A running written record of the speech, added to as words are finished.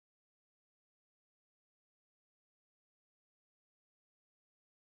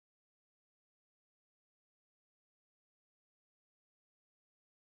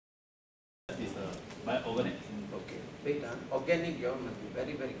Organic. Okay. Wait, organic, you must be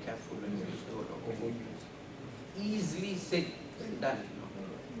very, very careful when you use the word organic. Easily said than done.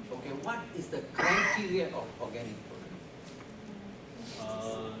 Okay, what is the criteria of organic product?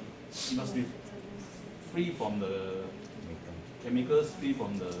 It must be free from the chemicals, free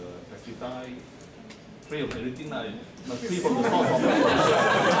from the pesticide, free of everything. Must free from the source of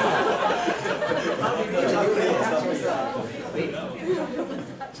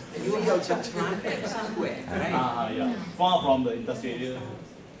You have to plant it somewhere, right? Yeah. Far from the industrial area.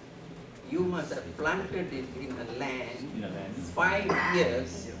 You must have planted it in a land, In a land. 5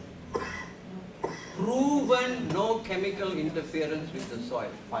 years, proven no chemical interference with the soil.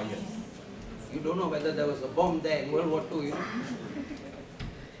 5 years. You don't know whether there was a bomb there in World War II, you know.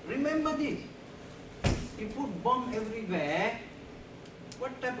 Remember this. You put bomb everywhere.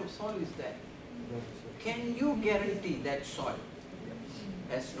 What type of soil is that? Can you guarantee that soil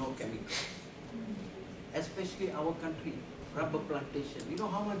has no chemicals? Especially our country, rubber plantation. You know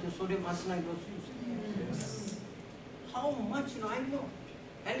how much of sodium arsenide was used? Yes. How much? I know.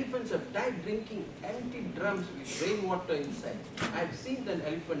 Elephants have died drinking empty drums with rainwater inside. I've seen an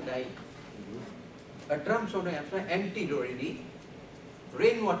elephant die. A drum sodium arsenide emptied already.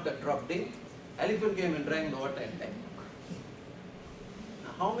 Rainwater dropped in. Elephant came and drank the water and died.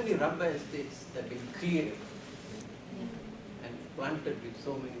 Now, how many rubber estates have been cleared and planted with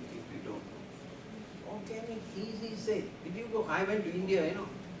so many people you don't know? Organic, easy say. Did you go? I went to India,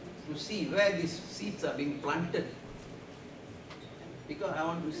 to see where these seeds are being planted. Because I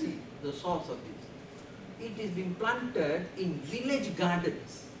want to see the source of this. It is being planted in village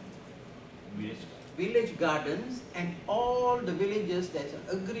gardens. Village gardens, and all the villages, there's an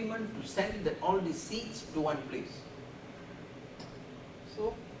agreement to send all the seeds to one place.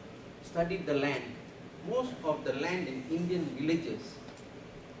 So, studied the land. Most of the land in Indian villages,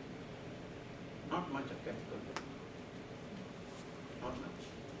 not much of chemical. Not much.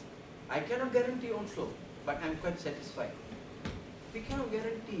 I cannot guarantee also, but I'm quite satisfied. We cannot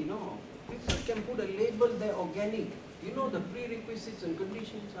guarantee, People can put a label there, organic. The prerequisites and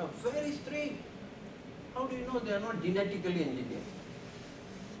conditions are very strict. How do you know they are not genetically engineered?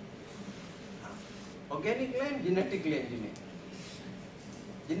 Organic land, genetically engineered.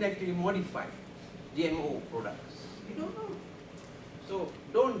 Genetically modified. GMO products. You don't know. So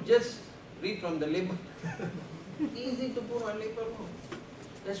don't just read from the label. Easy to put on label.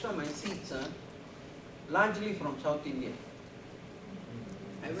 That's why my seeds are largely from South India.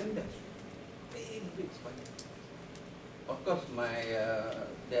 I went there. Big spice. Of course, I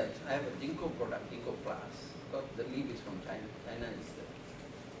have a ginkgo product, ginkgo plus. Because the leaf is from China. China is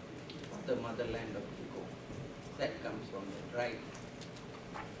the motherland of ginkgo. That comes from the dried.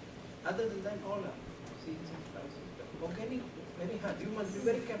 Other than that, all are seeds and spices. Organic, very hard. You must be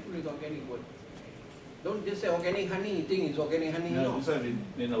very careful with organic word. Don't just say organic honey, you think it's organic honey. No, that's why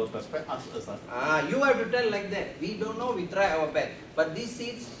in our perspective, ask us. You have to tell like that. We don't know, we try our best. But these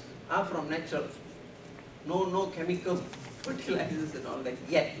seeds are from natural. No chemical fertilizers and all that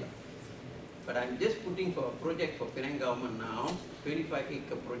yet. But I'm just putting for a project for Penang government now,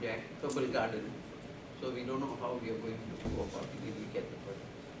 25-acre project, herbal garden. So we don't know how we are going to go about it if we get the project.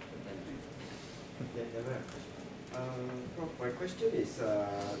 Prof, my question is,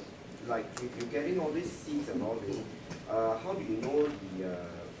 like you're getting all these seeds and all this, how do you know the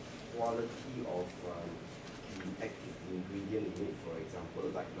quality of the active ingredient in it, for example?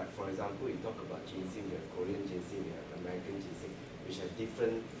 Like for example, you talk about ginseng, you have Korean ginseng, you have American ginseng, which have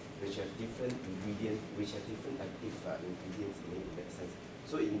different ingredients, which have different active ingredients in it in that sense.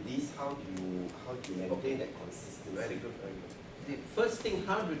 So in this, how do you maintain that consistency? Very good, very good. The first thing,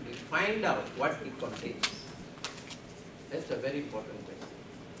 how do we find out what it contains? That's a very important question.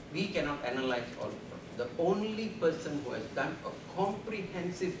 We cannot analyze all of it. The only person who has done a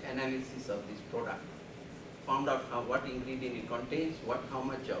comprehensive analysis of this product, found out what ingredient it contains, how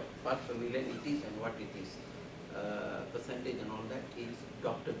much of parts per million it is, and what it is, percentage and all that, is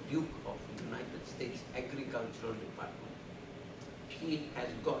Dr. Duke of the United States Agricultural Department. He has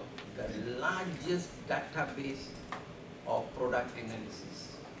got the largest database of product analysis.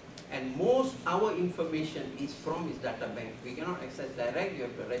 And most our information is from his data bank. We cannot access direct, you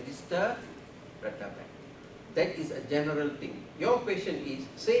have to register data bank. That is a general thing. Your question is,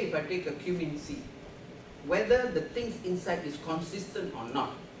 say if I take a cumin seed, whether the things inside is consistent or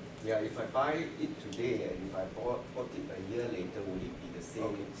not. Yeah, if I buy it today and if I bought it a year later, will it be the same?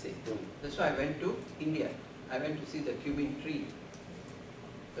 Okay, same. That's why I went to India. I went to see the cumin tree.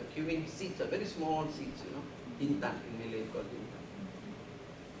 The cumin seeds are very small seeds, intan in Malay called intan.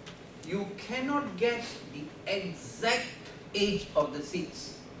 You cannot get the exact age of the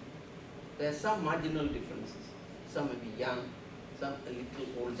seeds. There are some marginal differences. Some may be young, some a little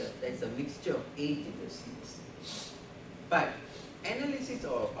older. There's a mixture of age in the seeds. But analysis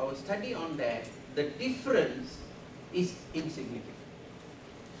or our study on that, the difference is insignificant.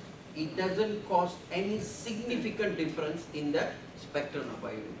 It doesn't cause any significant difference in the spectrum of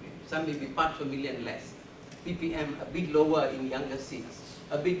bionucleation. Some may be parts per million less, ppm a bit lower in younger seeds,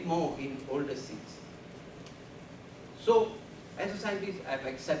 a bit more in older seeds. So, as a scientist, I've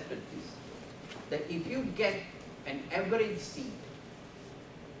accepted this, that if you get an average seed,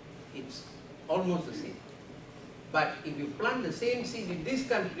 it's almost the same. But if you plant the same seed in this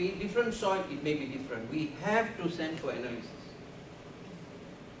country, different soil, it may be different. We have to send for analysis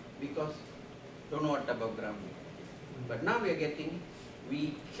because don't know what type of ground. But now we are getting,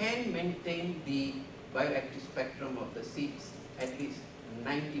 we can maintain the bioactive spectrum of the seeds at least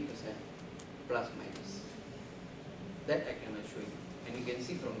 90% plus minus. That I can assure you. And you can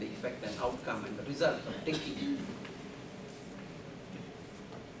see from the effect and outcome and the result of taking.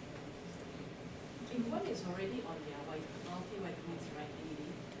 If one is already on their multivitamins, right, daily,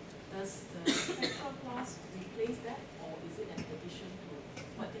 does the Spectra Plus replace that, or is it an addition to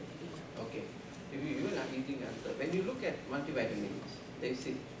what they're taking now? Okay. If you even are eating answer, when you look at multivitamins, they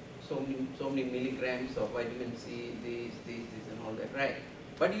say so many milligrams of vitamin C, this, and all that, right?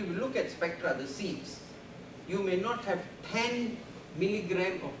 But if you look at Spectra, the seeds, you may not have 10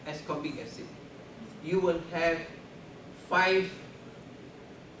 milligram of ascorbic acid. You will have 5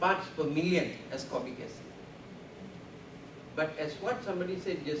 parts per million ascorbic acid. But as what somebody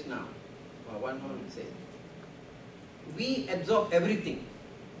said just now, or one said, we absorb everything.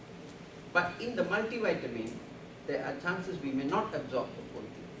 But in the multivitamin, there are chances we may not absorb the whole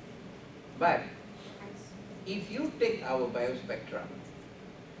thing. But if you take our biospectra,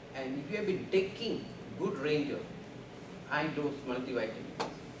 and if you have been taking good range of high dose multivitamins,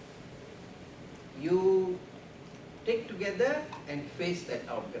 you take together and phase that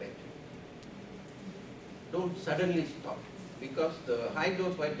out gradually. Don't suddenly stop, because the high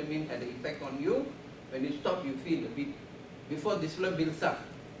dose vitamin had an effect on you. When you stop, you feel a bit, before this flow builds up.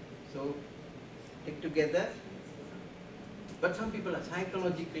 So take together. But some people are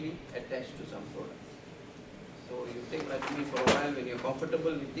psychologically attached to some product. So you take vitamin for a while. When you're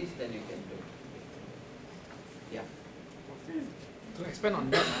comfortable with this, then you can do it. Yeah. To expand on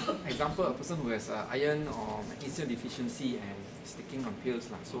that, example, a person who has iron or magnesium deficiency and is taking on pills.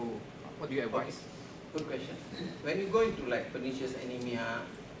 So what do you advise? Okay. Good question. When you go into like pernicious anemia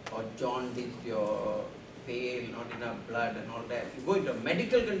or jaundice, your pale, not enough blood and all that, you go into a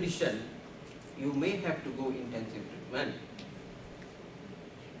medical condition, you may have to go intensive treatment.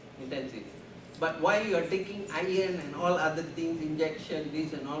 Intensive. But while you are taking iron and all other things, injection,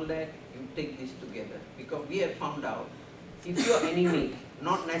 this and all that, you take this together. Because we have found out, if you are anemic,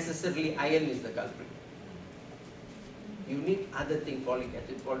 not necessarily iron is the culprit. You need other things, folic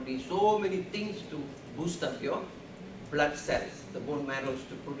acid, quality, so many things to boost up your blood cells, the bone marrows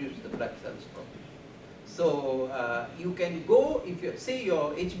to produce the blood cells properly. So you can go, if you say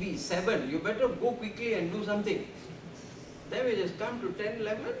your HB is 7, you better go quickly and do something. Then we just come to 10,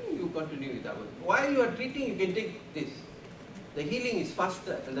 11, you continue with our. While you are treating, you can take this. The healing is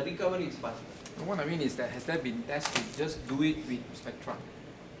faster and the recovery is faster. What I mean is that, has there been tests to just do it with Spectra?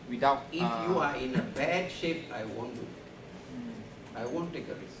 Without... If you are in a bad shape, I won't do it. I won't take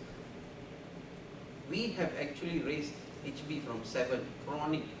a risk. We have actually raised HB from 7,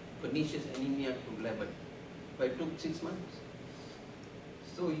 chronic pernicious anemia to 11. But it took 6 months.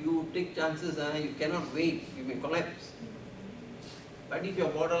 So you take chances, you cannot wait, you may collapse. But if you're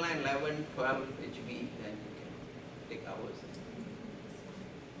borderline 11, 12 HB, then you can take hours.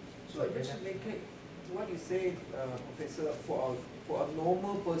 So just to make it, what you say, Professor, for a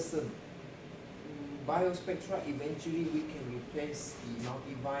normal person, biospectra eventually we can replace the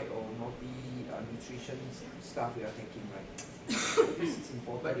multivite or multi-nutrition stuff we are taking, right? So this is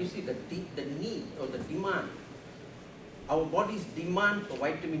important. But you see, the need or the demand, our body's demand for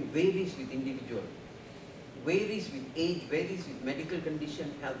vitamin varies with individual, varies with age, varies with medical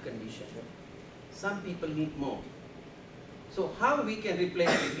condition, health condition. Some people need more. So how we can replace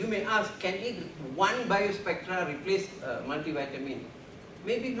it? You may ask, can one biospectra replace multivitamin?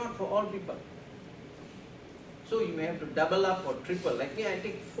 Maybe not for all people. So you may have to double up or triple. Like me, I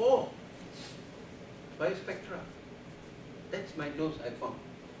take 4 biospectra. That's my dose I found.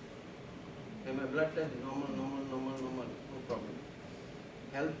 And my blood test is normal, no problem.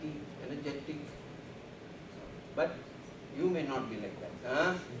 Healthy, energetic. But you may not be like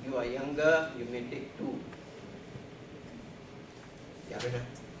that. You are younger, you may take 2. Yeah.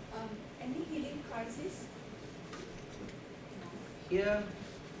 Any healing crisis? Here,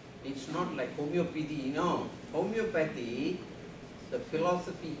 It's not like homeopathy, you know. Homeopathy, the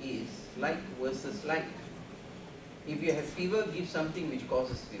philosophy is like versus like. If you have fever, give something which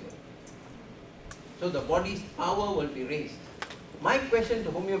causes fever. So the body's power will be raised. My question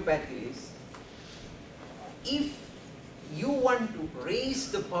to homeopathy is, if you want to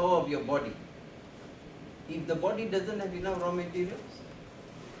raise the power of your body, if the body doesn't have enough raw materials,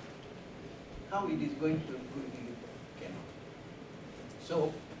 how it is going to give you? Cannot.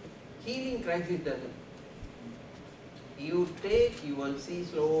 So, healing crisis doesn't. You take, you will see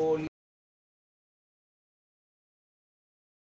slowly